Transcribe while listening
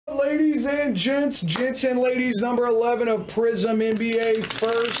ladies and gents, and ladies, number 11 of Prizm NBA,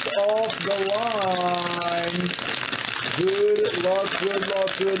 first off the line. Good luck, good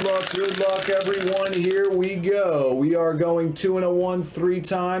luck, good luck, good luck, everyone. Here we go. We are going 2 and a 1 3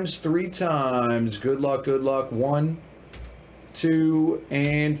 times. Good luck, good luck. 1, 2,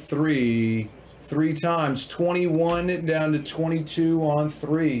 and 3. 3 times. 21 down to 22 on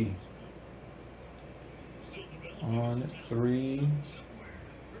 3. On 3.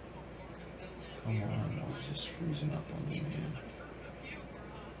 Come on, I was just freezing up on me, man.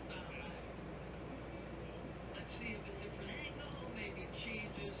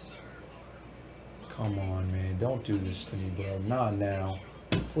 Come on, man. Don't do this to me, bro. Not now.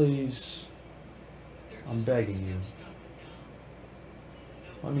 Please. I'm begging you.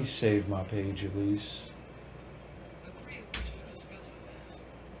 Let me save my page at least.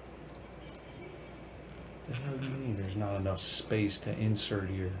 What the hell do you mean there's not enough space to insert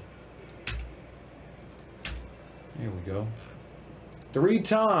here? Here we go. 3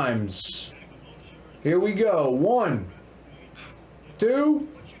 times. Here we go. 1, 2,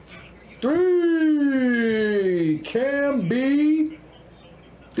 3. Cam B.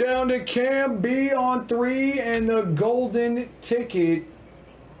 Down to Cam B on 3. And the golden ticket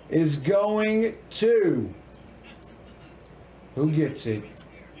is going to... Who gets it?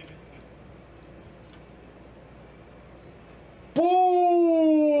 Boom!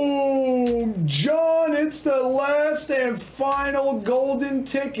 John, it's the last and final golden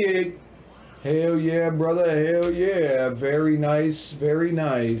ticket. Hell yeah, brother. Hell yeah. Very nice. Very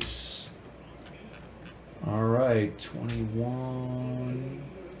nice. All right. 21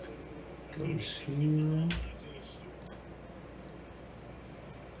 goes here.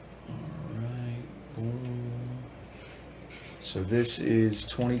 All right. Boom. So this is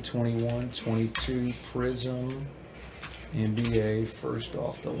 2021-22 Prizm NBA, first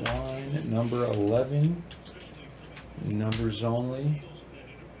off the line, number 11, numbers only.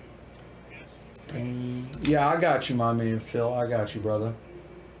 Yeah, I got you, my man Phil. I got you, brother.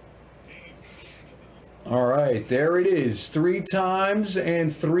 All right, there it is. 3 times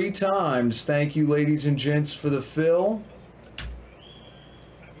and 3 times. Thank you, ladies and gents, for the fill.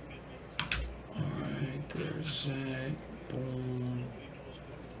 All right, there's that. Boom.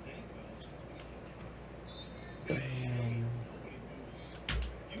 Bam.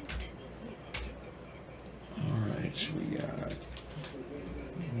 Alright, so we got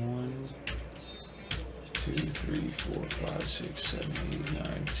 1, 2, 3, 4, 5, 6, 7, 8,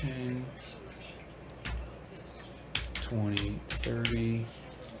 9, 10, 20, 30.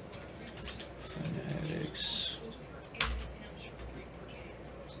 Fanatics.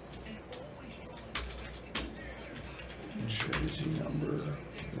 Jersey number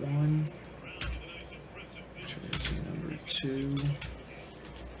 1. Jersey number 2.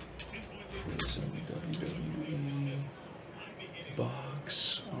 Prizm WWE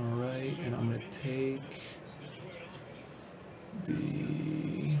box. All right, and I'm gonna take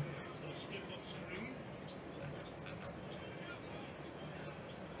the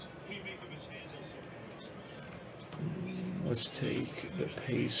let's take the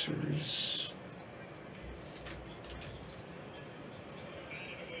Pacers.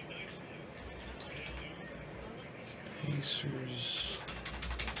 Pacers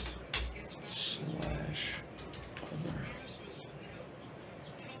 / other.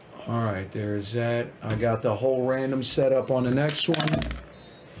 All right, there's that. I got the whole random setup on the next one.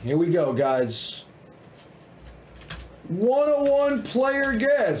 Here we go, guys. 101 player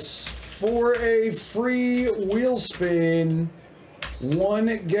guess for a free wheel spin.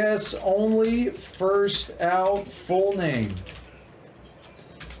 1 guess only. First out, full name.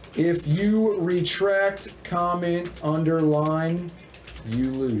 If you retract, comment, underline, you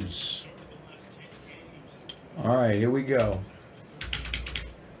lose. All right, here we go.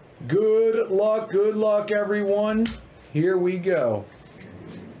 Good luck, everyone. Here we go.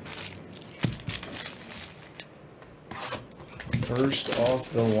 First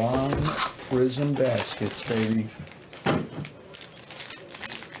off the line, Prizm baskets, baby.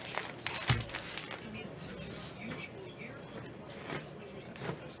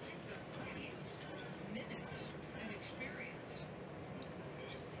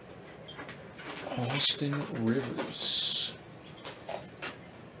 Austin Rivers.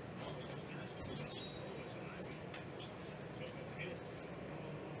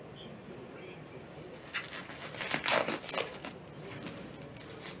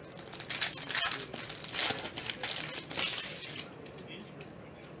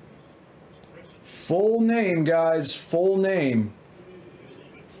 Full name, guys, full name.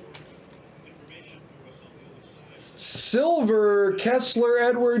 Silver, Kessler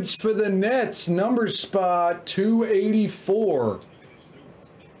Edwards for the Nets, number spot 284.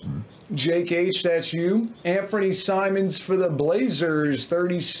 Jake H, that's you. Anthony Simons for the Blazers,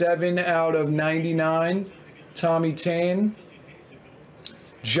 37 out of 99. Tommy Tan.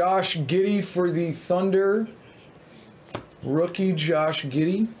 Josh Giddey for the Thunder. Rookie Josh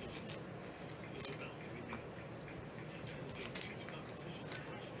Giddey.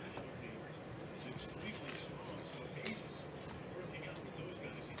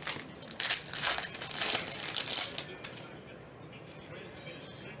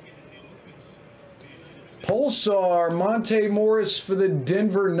 Pulsar, Monte Morris for the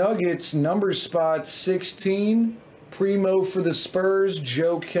Denver Nuggets, number spot 16. Primo for the Spurs,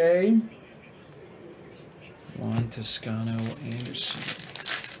 Joe K. Juan Toscano Anderson.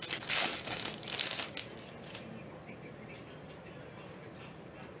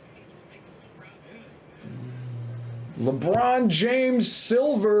 LeBron James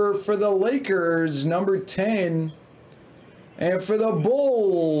Silver for the Lakers, number 10. And for the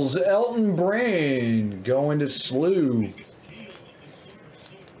Bulls, Elton Brand going to Slew.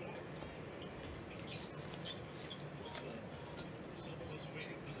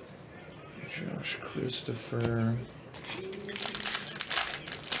 Josh Christopher.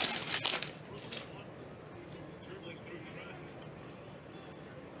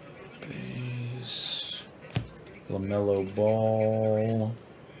 Base. LaMelo Ball.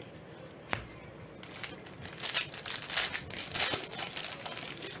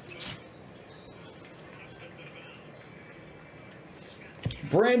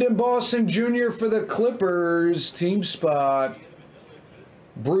 Brandon Boston Jr. for the Clippers, team spot.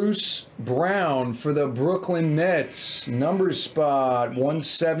 Bruce Brown for the Brooklyn Nets, number spot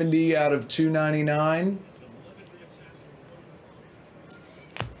 170 out of 299.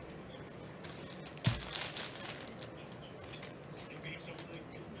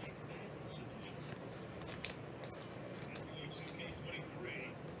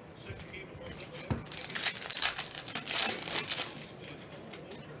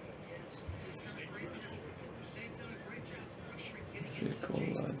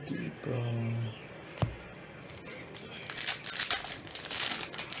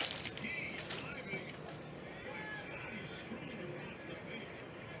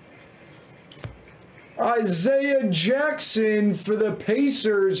 Isaiah Jackson for the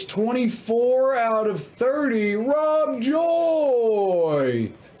Pacers, 24 out of 30. Rob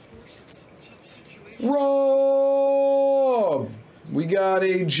Joy. Rob. We got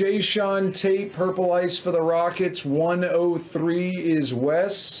a Jayshawn Tate Purple Ice for the Rockets. 103 is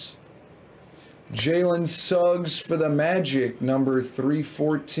Wes. Jalen Suggs for the Magic, number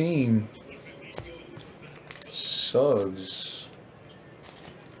 314. Suggs.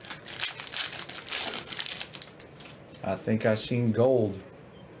 I think I seen gold.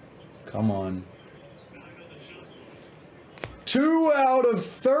 Come on. 2 out of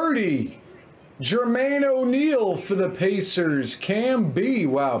 30. Jermaine O'Neal for the Pacers. Cam B.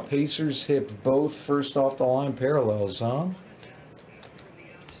 Wow, Pacers hit both first off the line parallels, huh?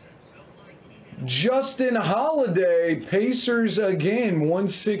 Justin Holiday, Pacers again.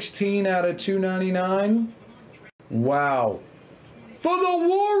 116 out of 299. Wow. For the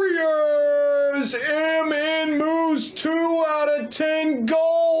Warriors, M.N. Moose, 2 out of 10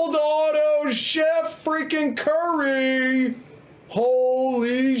 gold auto, Chef freaking Curry.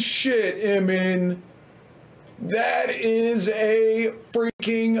 Holy shit, M.N. That is a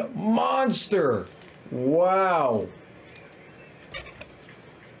freaking monster. Wow.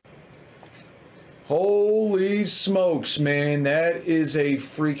 Holy smokes, man. That is a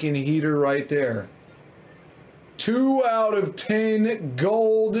freaking heater right there. 2 out of 10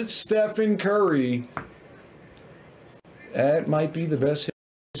 gold Stephen Curry. That might be the best hit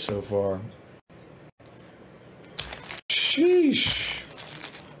so far. Sheesh.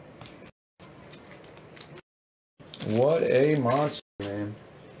 What a monster, man.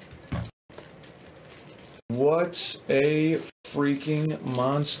 What a freaking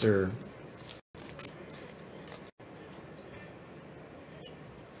monster.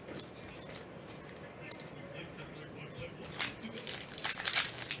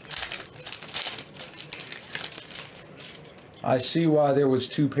 I see why there was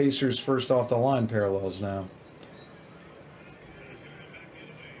 2 Pacers first off the line parallels now.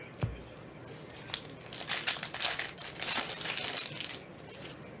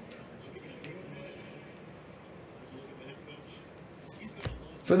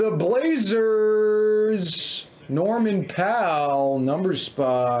 For the Blazers, Norman Powell, number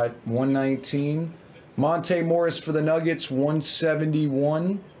spot 119. Monte Morris for the Nuggets,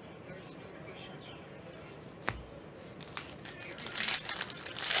 171.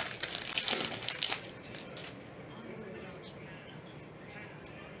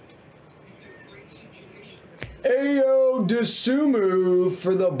 DeSumo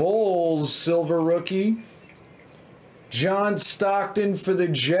for the Bulls, silver rookie. John Stockton for the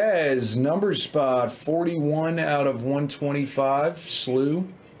Jazz, number spot, 41 out of 125, slew.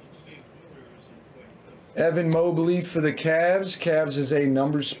 Evan Mobley for the Cavs. Cavs is a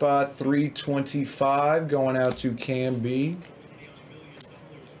number spot, 325, going out to Cam B.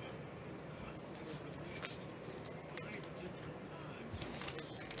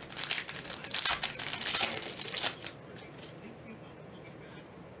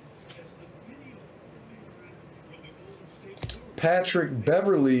 Patrick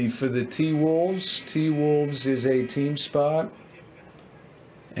Beverly for the T-Wolves. T-Wolves is a team spot.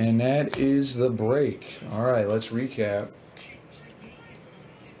 And that is the break. All right, let's recap.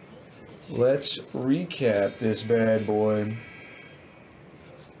 Let's recap this bad boy.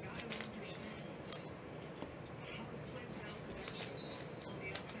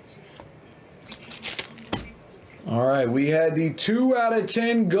 All right, we had the 2 out of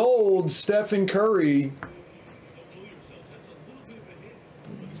 10 gold, Stephen Curry.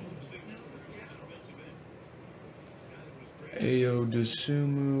 Ayo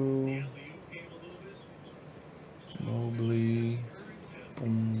DeSumo, Mobley,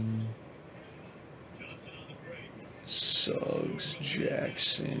 boom. Suggs,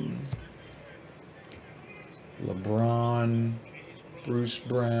 Jackson, LeBron, Bruce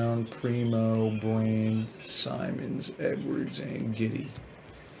Brown, Primo, Brand, Simons, Edwards, and Giddey.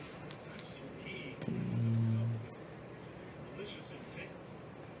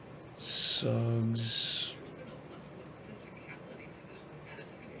 Suggs.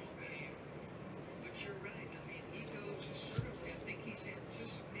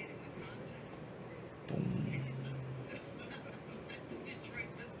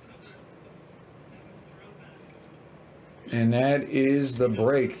 And that is the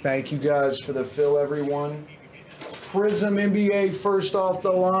break. Thank you guys for the fill, everyone. Prizm NBA first off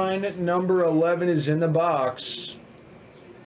the line. Number 11 is in the box.